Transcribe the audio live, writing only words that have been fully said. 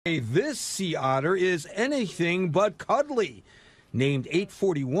This sea otter is anything but cuddly. Named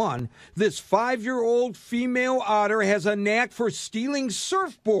 841, this 5-year-old female otter has a knack for stealing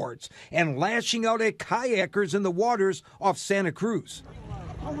surfboards and lashing out at kayakers in the waters off Santa Cruz.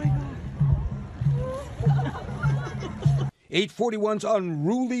 Oh my God. 841's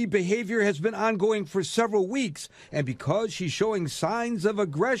unruly behavior has been ongoing for several weeks, and because she's showing signs of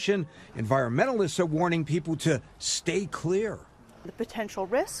aggression, environmentalists are warning people to stay clear. The potential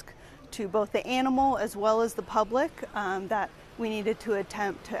risk to both the animal as well as the public that we needed to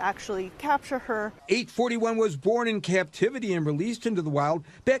attempt to actually capture her. 841 was born in captivity and released into the wild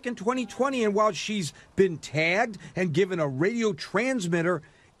back in 2020, and while she's been tagged and given a radio transmitter,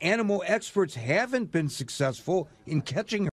 animal experts haven't been successful in catching her.